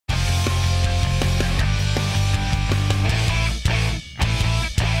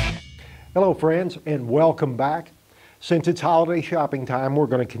Hello friends, and welcome back. Since it's holiday shopping time, we're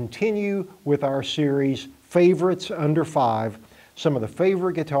going to continue with our series Favorites Under 5, some of the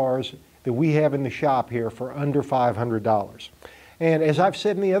favorite guitars that we have in the shop here for under $500. And as I've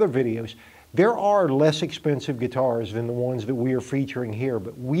said in the other videos, there are less expensive guitars than the ones that we are featuring here,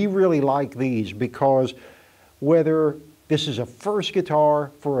 but we really like these because whether this is a first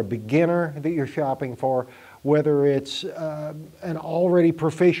guitar for a beginner that you're shopping for, whether it's an already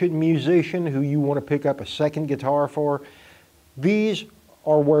proficient musician who you want to pick up a second guitar for, these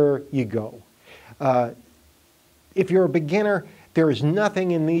are where you go. If you're a beginner, there is nothing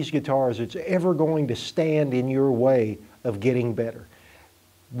in these guitars that's ever going to stand in your way of getting better.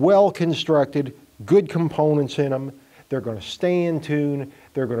 Well constructed, good components in them, they're going to stay in tune,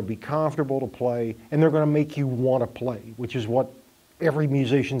 they're going to be comfortable to play, and they're going to make you want to play, which is what every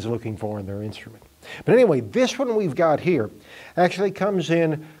musician's looking for in their instrument. But anyway, this one we've got here actually comes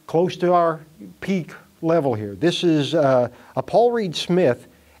in close to our peak level here. This is a Paul Reed Smith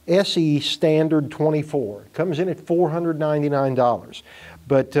SE Standard 24. It comes in at $499.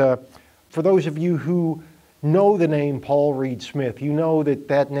 But for those of you who know the name Paul Reed Smith, you know that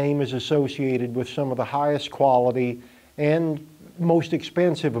that name is associated with some of the highest quality and most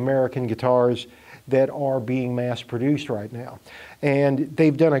expensive American guitars that are being mass produced right now. And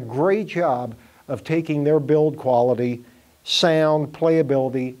they've done a great job of taking their build quality, sound,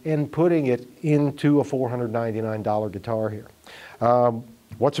 playability, and putting it into a $499 guitar here.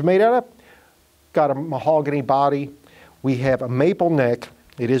 What's it made out of? Got a mahogany body. We have a maple neck.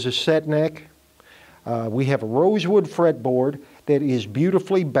 It is a set neck. We have a rosewood fretboard that is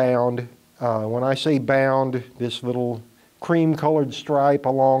beautifully bound. When I say bound, this little cream-colored stripe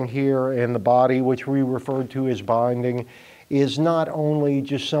along here and the body, which we refer to as binding, is not only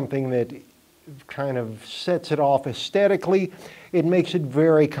just something that kind of sets it off aesthetically, it makes it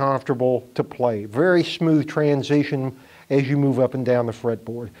very comfortable to play. Very smooth transition as you move up and down the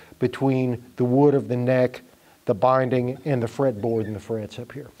fretboard between the wood of the neck, the binding, and the fretboard and the frets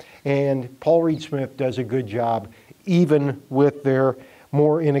up here. And Paul Reed Smith does a good job even with their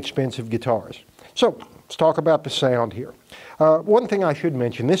more inexpensive guitars. So let's talk about the sound here. One thing I should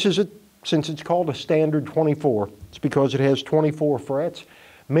mention, this is since it's called a Standard 24, it's because it has 24 frets.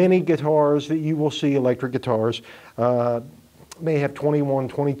 Many guitars that you will see, electric guitars, may have 21,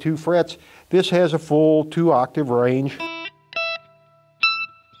 22 frets. This has a full 2-octave range.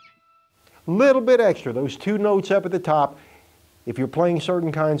 Little bit extra, those 2 notes up at the top, if you're playing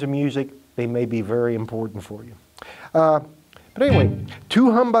certain kinds of music, they may be very important for you. But anyway, 2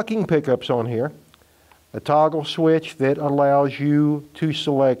 humbucking pickups on here, a toggle switch that allows you to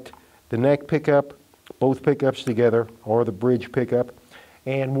select the neck pickup, both pickups together, or the bridge pickup.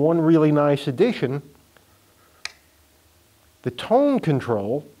 And one really nice addition, the tone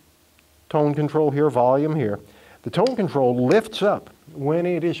control here, volume here, the tone control lifts up. When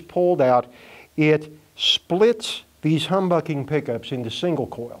it is pulled out, it splits these humbucking pickups into single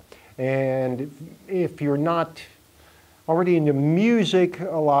coil. And if you're not already into music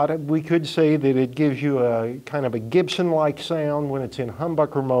a lot, we could say that it gives you a kind of a Gibson-like sound when it's in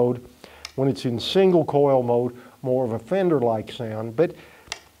humbucker mode. When it's in single coil mode, more of a Fender-like sound. But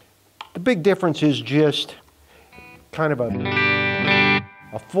the big difference is just kind of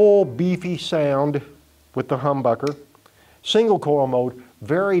a full beefy sound with the humbucker. Single coil mode,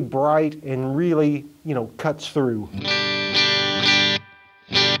 very bright and really, cuts through.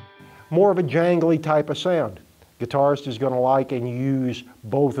 More of a jangly type of sound. Guitarist is going to like and use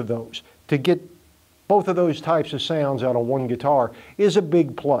both of those. To get both of those types of sounds out of one guitar is a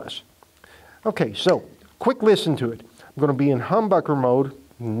big plus. Okay, so quick listen to it. I'm going to be in humbucker mode,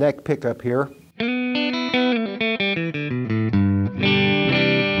 neck pickup here.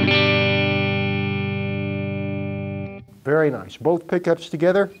 Very nice. Both pickups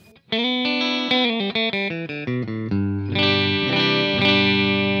together.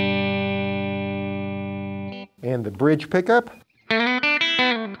 And the bridge pickup.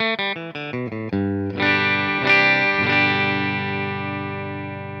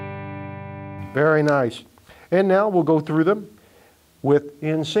 Very nice. And now we'll go through them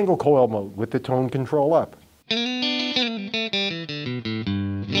in single coil mode with the tone control up.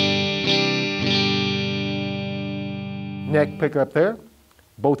 Neck pickup there,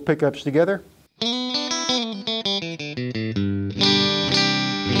 both pickups together.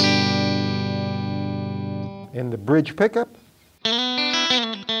 And the bridge pickup.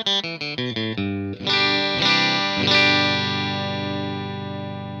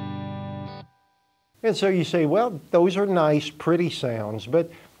 And so you say, well, those are nice, pretty sounds, but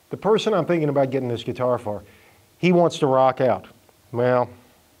the person I'm thinking about getting this guitar for, he wants to rock out. Well,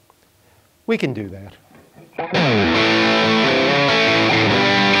 We can do that.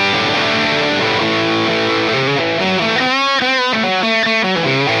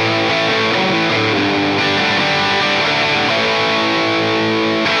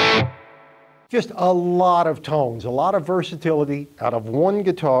 Just a lot of tones, a lot of versatility out of one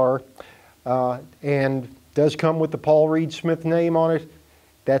guitar, and does come with the Paul Reed Smith name on it.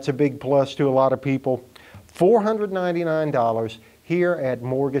 That's a big plus to a lot of people. $499 here at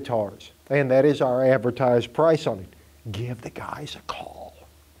More Guitars, and that is our advertised price on it. Give the guys a call.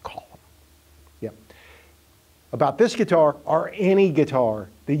 Call them. Yep. About this guitar or any guitar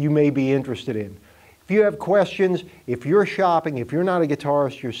that you may be interested in. If you have questions, if you're shopping, if you're not a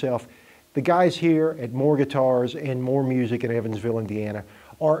guitarist yourself, the guys here at More Guitars and More Music in Evansville, Indiana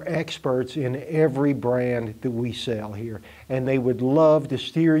are experts in every brand that we sell here, and they would love to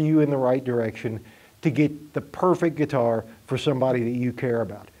steer you in the right direction to get the perfect guitar for somebody that you care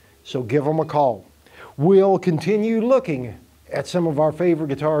about. So give them a call. We'll continue looking at some of our favorite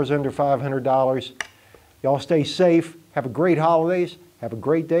guitars under $500. Y'all stay safe. Have a great holidays. Have a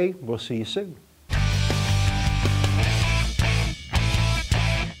great day. We'll see you soon.